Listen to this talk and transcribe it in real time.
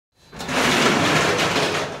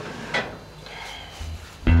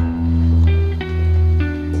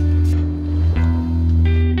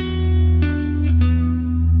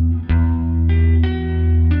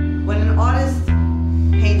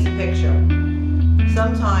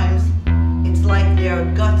sometimes it's like their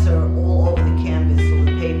guts are all over the canvas or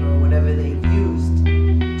the paper or whatever they've used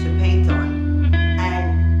to paint on.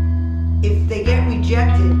 And if they get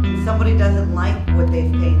rejected and somebody doesn't like what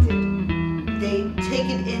they've painted, they take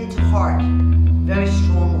it into heart very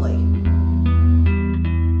strongly.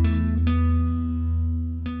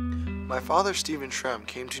 My father, Stephan Shrem,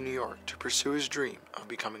 came to New York to pursue his dream of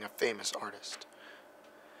becoming a famous artist.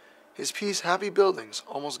 His piece, Happy Buildings,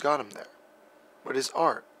 almost got him there, but his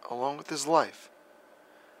art, along with his life,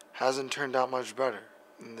 hasn't turned out much better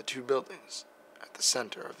than the two buildings at the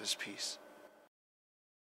center of his piece.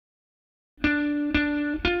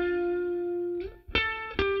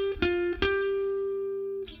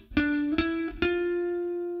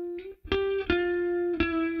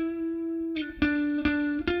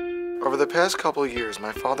 Over the past couple of years,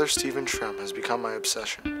 my father, Stephan Shrem, has become my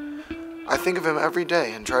obsession. I think of him every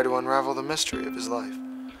day and try to unravel the mystery of his life.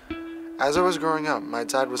 As I was growing up, my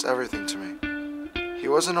dad was everything to me. He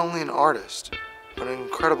wasn't only an artist, but an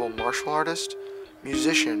incredible martial artist,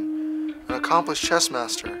 musician, an accomplished chess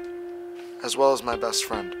master, as well as my best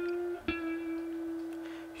friend.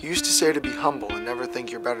 He used to say to be humble and never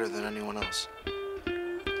think you're better than anyone else.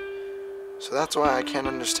 So that's why I can't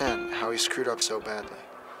understand how he screwed up so badly.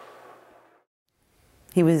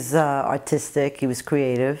 He was artistic, he was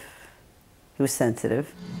creative, he was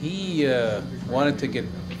sensitive. He wanted to get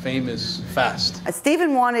famous fast.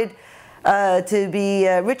 Stephan wanted to be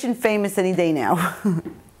rich and famous any day now.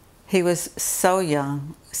 He was so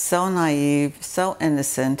young, so naive, so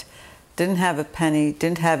innocent, didn't have a penny,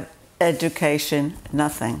 didn't have education,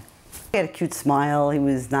 nothing. He had a cute smile, he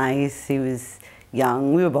was nice, he was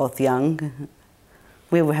young. We were both young.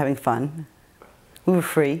 We were having fun. We were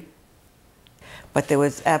free. But there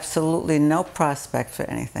was absolutely no prospect for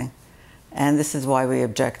anything. And this is why we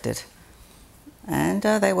objected. And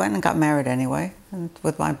they went and got married anyway. And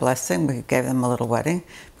with my blessing, we gave them a little wedding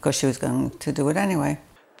because she was going to do it anyway.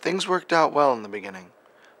 Things worked out well in the beginning.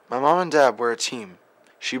 My mom and dad were a team.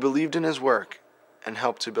 She believed in his work and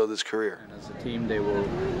helped to build his career. And as a team, they were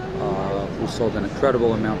who sold an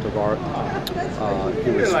incredible amount of art.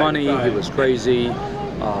 He was funny, he was crazy,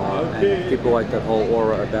 and people liked that whole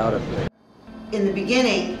aura about him. In the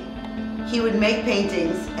beginning, he would make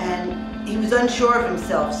paintings and he was unsure of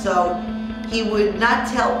himself, so he would not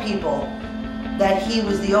tell people that he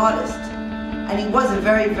was the artist. And he was a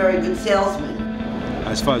very, very good salesman.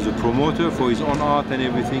 As far as a promoter for his own art and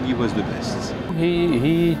everything, he was the best.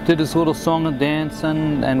 He did his little song and dance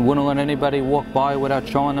and wouldn't let anybody walk by without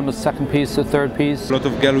showing them a second piece, a third piece. A lot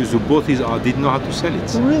of galleries who bought his art didn't know how to sell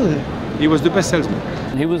it. Really? He was the best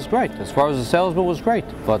salesman. He was great. As far as the salesman was great,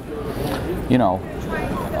 but you know,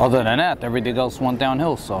 other than that, everything else went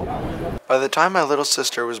downhill, so. By the time my little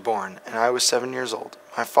sister was born and I was 7 years old,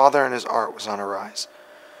 my father and his art was on a rise.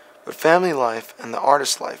 But family life and the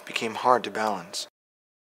artist life became hard to balance.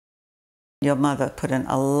 Your mother put in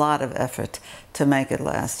a lot of effort to make it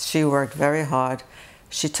last. She worked very hard.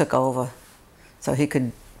 She took over so he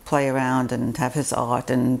could play around and have his art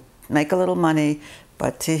and make a little money,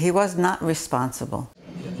 but he was not responsible.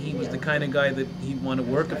 He was the kind of guy that he'd want to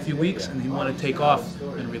work a few weeks and he'd want to take off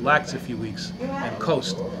and relax a few weeks and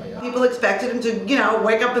coast. People expected him to, you know,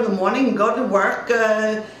 wake up in the morning and go to work,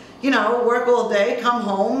 you know, work all day, come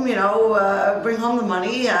home, you know, bring home the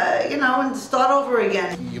money, you know, and start over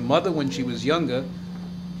again. Your mother, when she was younger,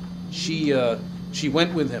 she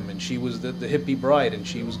went with him and she was the hippie bride, and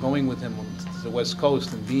she was going with him to the West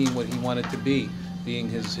Coast and being what he wanted to be, being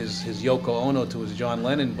his Yoko Ono to his John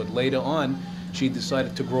Lennon. But later on, she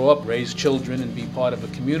decided to grow up, raise children, and be part of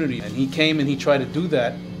a community. And he came and he tried to do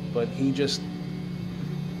that, but he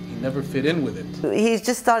never fit in with it. He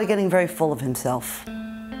just started getting very full of himself.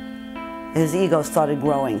 His ego started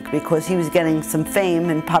growing because he was getting some fame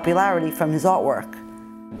and popularity from his artwork.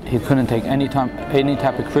 He couldn't take any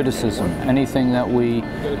type of criticism. Anything that we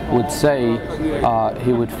would say,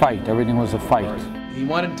 he would fight. Everything was a fight. He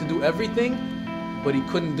wanted to do everything, but he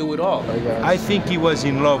couldn't do it all. I think he was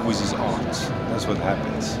in love with his art. That's what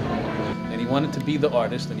happens. And he wanted to be the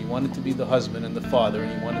artist, and he wanted to be the husband and the father,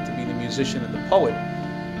 and he wanted to be the musician and the poet.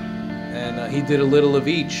 And he did a little of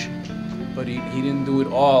each, but he didn't do it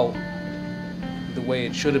all the way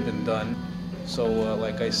it should have been done. So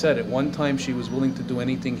like I said, at one time she was willing to do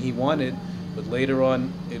anything he wanted, but later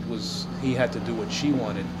on he had to do what she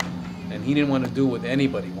wanted, and he didn't want to do what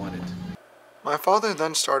anybody wanted. My father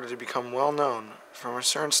then started to become well known from a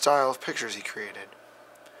certain style of pictures he created.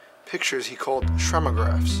 Pictures he called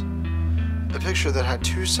Shremographs, a picture that had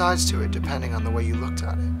two sides to it depending on the way you looked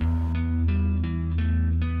at it.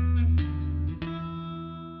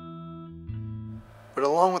 But But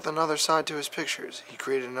along with another side to his pictures, he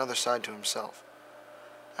created another side to himself.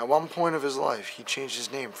 At one point of his life, he changed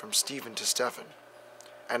his name from Stephen to Stephan,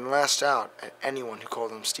 and lashed out at anyone who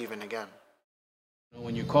called him Stephen again.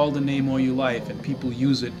 When you're called a name all your life and people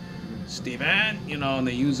use it, Stephan, you know, and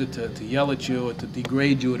they use it to yell at you or to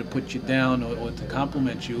degrade you or to put you down or to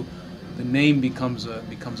compliment you, the name becomes a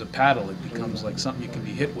paddle. It becomes like something you can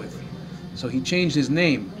be hit with. So he changed his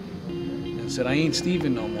name and said, I ain't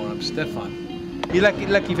Stephen no more, I'm Stephan. He like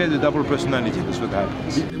he had a double personality. That's what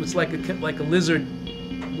happens. It was like a lizard,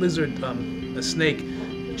 a snake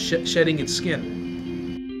shedding its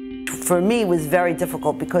skin. For me, it was very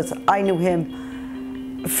difficult because I knew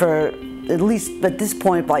him for at least at this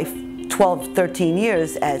point by 12, 13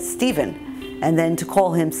 years as Stephen. And then to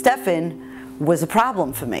call him Stephan was a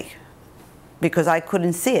problem for me because I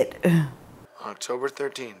couldn't see it. On October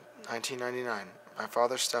 13, 1999, my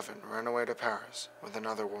father Stephan ran away to Paris with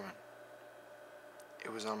another woman.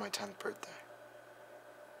 It was on my 10th birthday.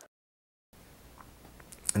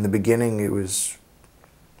 In the beginning, it was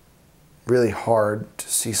really hard to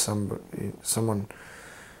see someone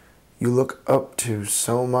you look up to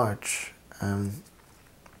so much, and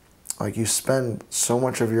like you spend so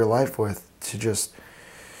much of your life with, to just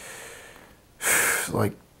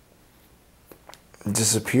like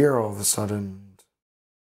disappear all of a sudden.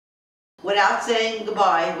 Without saying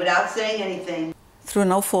goodbye, without saying anything. Through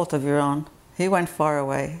no fault of your own. He went far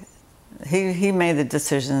away. He made the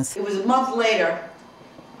decisions. It was a month later,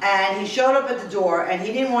 and he showed up at the door, and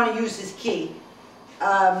he didn't want to use his key.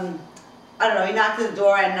 I don't know, he knocked at the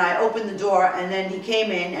door, and I opened the door, and then he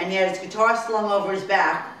came in, and he had his guitar slung over his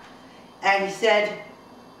back, and he said,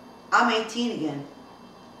 I'm 18 again.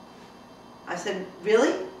 I said,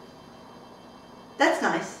 really? That's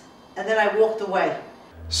nice. And then I walked away.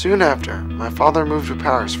 Soon after, my father moved to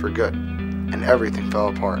Paris for good, and everything fell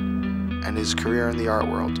apart, and his career in the art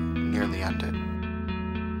world nearly ended.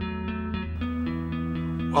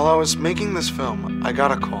 While I was making this film, I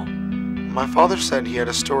got a call. My father said he had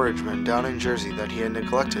a storage bin down in Jersey that he had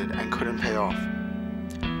neglected and couldn't pay off.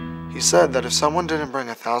 He said that if someone didn't bring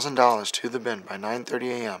 $1,000 to the bin by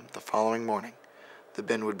 9:30 a.m. the following morning, the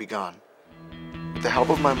bin would be gone. With the help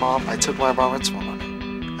of my mom, I took my bar mitzvah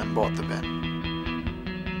money and bought the bin.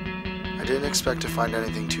 I didn't expect to find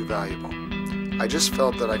anything too valuable. I just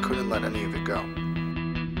felt that I couldn't let any of it go.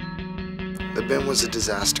 The bin was a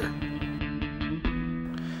disaster.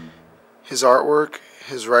 His artwork,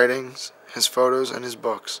 his writings, his photos, and his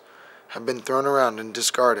books have been thrown around and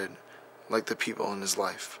discarded like the people in his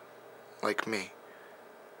life, like me.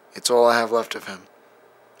 It's all I have left of him,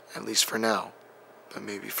 at least for now, but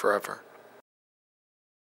maybe forever.